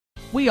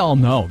We all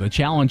know the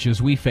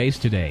challenges we face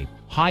today.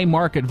 High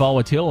market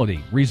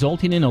volatility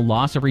resulting in a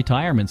loss of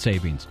retirement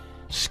savings,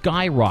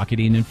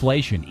 skyrocketing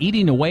inflation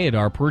eating away at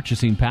our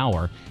purchasing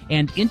power,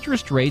 and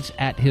interest rates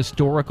at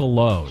historical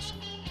lows.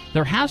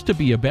 There has to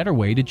be a better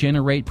way to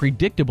generate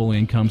predictable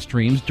income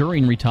streams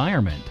during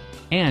retirement.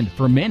 And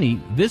for many,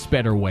 this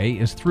better way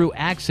is through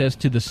access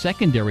to the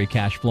secondary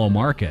cash flow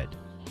market.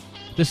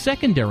 The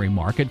secondary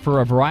market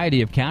for a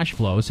variety of cash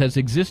flows has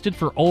existed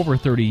for over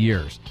 30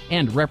 years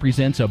and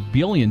represents a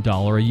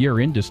billion-dollar-a-year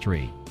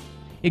industry.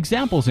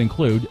 Examples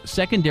include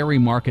secondary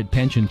market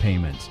pension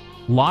payments,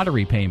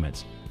 lottery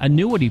payments,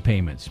 annuity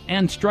payments,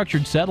 and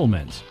structured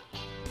settlements.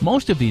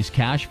 Most of these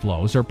cash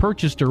flows are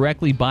purchased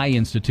directly by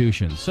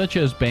institutions such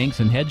as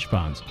banks and hedge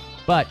funds,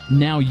 but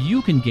now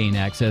you can gain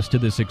access to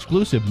this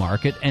exclusive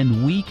market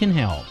and we can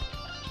help.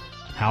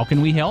 How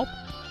can we help?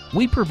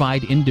 We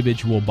provide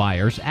individual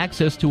buyers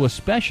access to a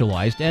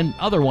specialized and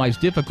otherwise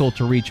difficult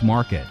to reach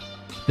market,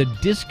 the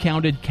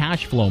discounted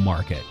cash flow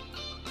market.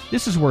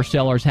 This is where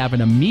sellers have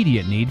an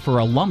immediate need for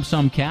a lump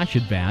sum cash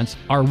advance,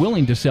 are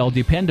willing to sell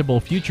dependable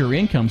future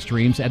income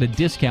streams at a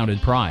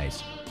discounted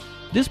price.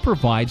 This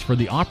provides for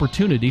the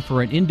opportunity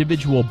for an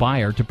individual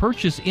buyer to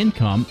purchase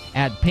income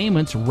at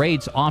payments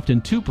rates often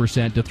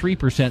 2% to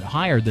 3%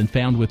 higher than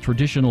found with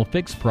traditional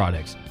fixed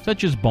products,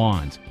 such as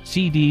bonds,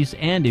 CDs,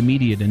 and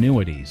immediate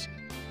annuities.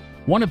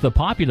 One of the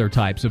popular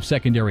types of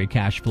secondary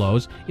cash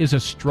flows is a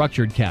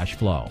structured cash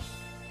flow.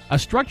 A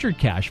structured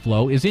cash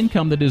flow is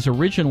income that is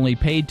originally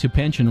paid to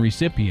pension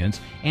recipients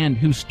and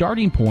whose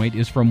starting point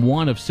is from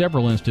one of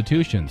several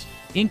institutions,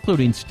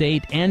 including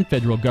state and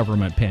federal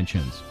government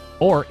pensions,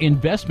 or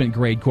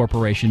investment-grade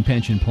corporation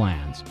pension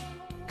plans.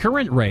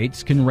 Current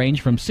rates can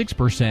range from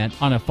 6%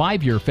 on a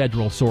 5-year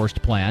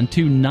federal-sourced plan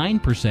to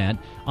 9%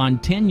 on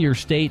 10-year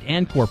state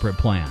and corporate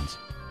plans.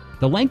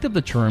 The length of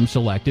the term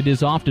selected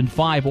is often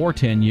 5 or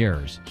 10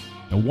 years.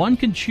 And one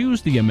can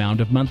choose the amount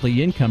of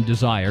monthly income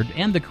desired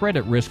and the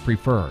credit risk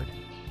preferred.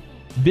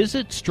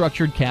 Visit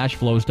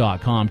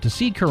StructuredCashFlows.com to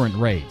see current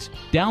rates,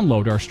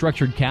 download our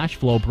Structured Cash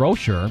Flow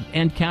brochure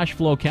and cash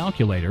flow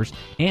calculators,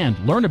 and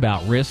learn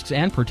about risks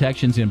and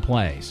protections in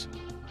place.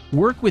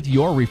 Work with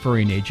your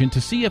referring agent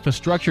to see if a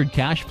structured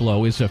cash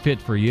flow is a fit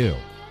for you.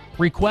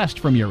 Request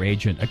from your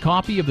agent a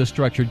copy of the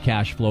Structured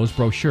Cash Flows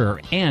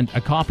brochure and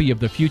a copy of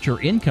the Future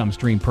Income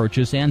Stream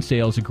Purchase and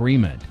Sales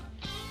Agreement.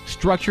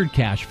 Structured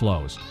Cash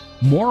Flows.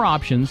 More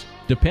options,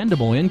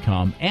 dependable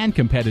income, and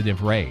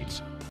competitive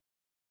rates.